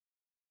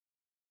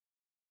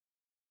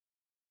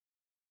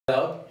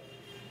Now,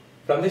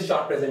 from this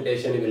short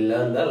presentation, you will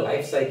learn the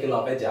life cycle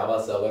of a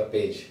Java server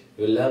page.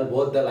 You will learn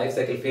both the life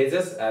cycle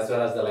phases as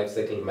well as the life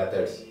cycle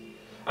methods.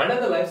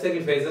 Under the life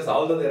cycle phases,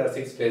 although there are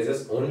 6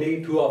 phases,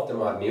 only 2 of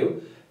them are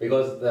new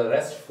because the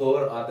rest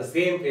 4 are the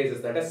same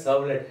phases that a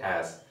servlet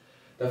has.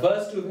 The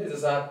first 2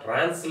 phases are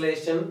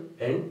translation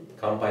and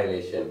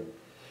compilation.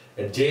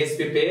 A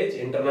JSP page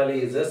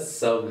internally is a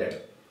servlet.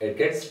 It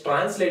gets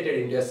translated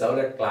into a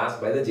servlet class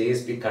by the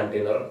JSP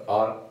container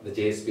or the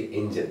JSP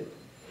engine.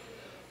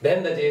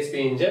 Then the JSP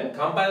engine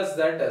compiles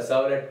that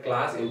servlet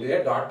class into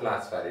a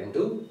 .class file,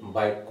 into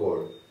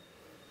bytecode.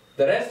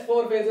 The rest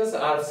 4 phases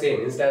are same.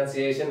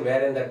 Instantiation,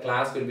 wherein the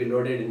class will be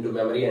loaded into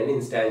memory and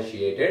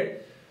instantiated.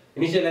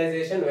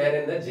 Initialization,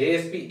 wherein the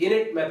JSP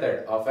init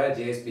method of a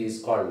JSP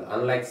is called,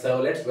 unlike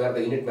servlets where the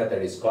init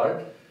method is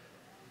called.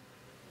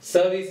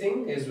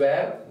 Servicing is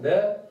where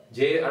the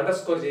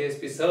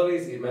 _JSP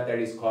service method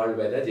is called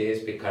by the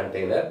JSP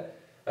container.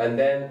 And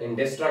then in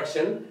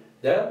destruction,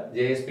 the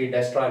JSP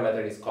destroy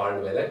method is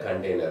called by the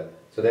container.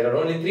 So there are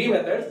only 3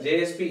 methods: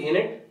 JSP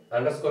init,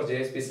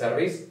 _JSP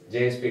service,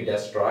 JSP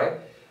destroy,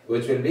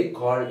 which will be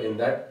called in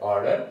that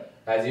order.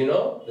 As you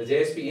know, the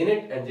JSP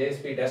init and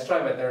JSP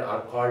destroy method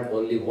are called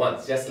only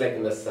once, just like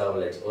in the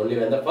servlets. Only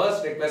when the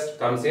first request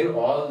comes in,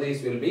 all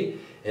these will be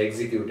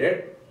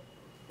executed.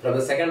 From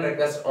the second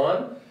request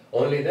on,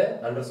 only the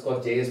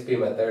 _JSP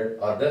method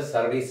or the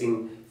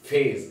servicing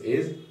phase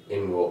is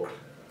invoked.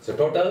 So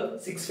total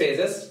 6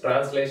 phases: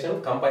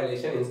 translation,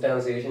 compilation,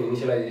 instantiation,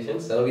 initialization,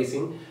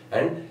 servicing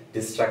and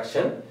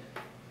destruction.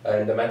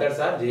 And the methods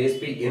are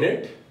JSP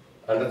init,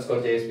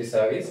 _JSP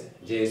service,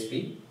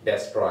 JSP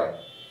destroy.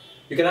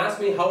 You can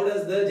ask me, how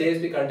does the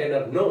JSP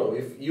container know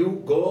if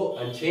you go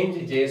and change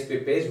the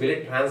JSP page, will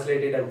it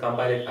translate it and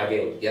compile it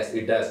again? Yes,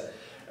 it does.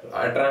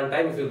 At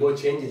runtime, if you go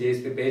change the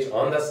JSP page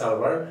on the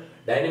server,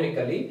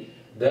 dynamically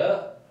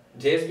the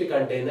JSP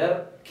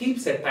container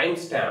keeps a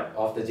timestamp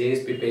of the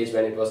JSP page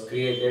when it was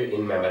created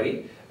in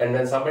memory, and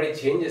when somebody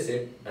changes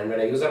it and when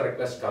a user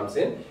request comes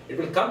in, it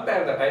will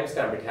compare the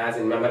timestamp it has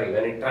in memory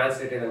when it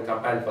translated and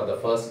compiled for the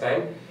first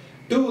time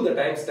to the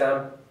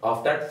timestamp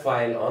of that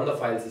file on the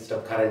file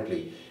system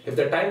currently. If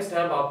the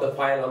timestamp of the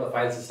file on the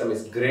file system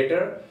is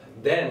greater,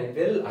 then it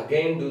will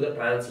again do the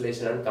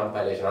translation and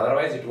compilation.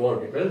 Otherwise it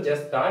won't. It will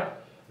just start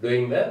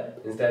doing the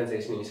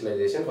instantiation,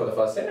 initialization for the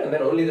first time, and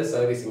then only the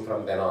servicing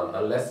from then on,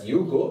 unless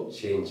you go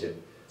change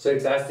it. So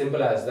it's as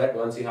simple as that.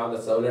 Once you have the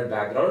servlet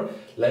background,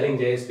 learning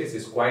JSPs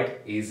is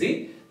quite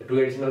easy. The 2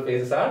 additional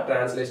phases are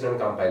translation and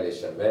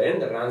compilation, wherein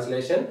the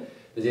translation,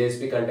 the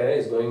JSP container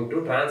is going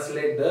to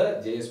translate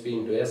the JSP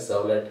into a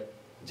servlet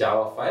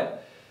Java file,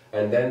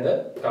 and then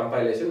the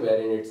compilation,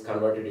 wherein it's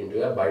converted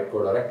into a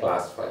bytecode or a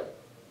class file.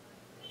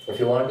 If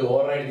you want to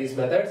override these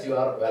methods, you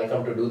are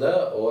welcome to do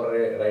the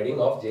overriding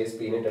of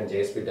JSP init and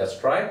JSP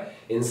destroy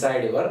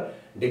inside your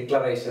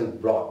declaration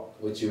block,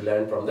 which you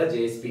learned from the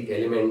JSP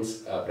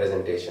elements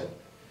presentation.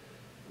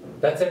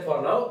 That's it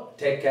for now.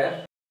 Take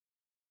care.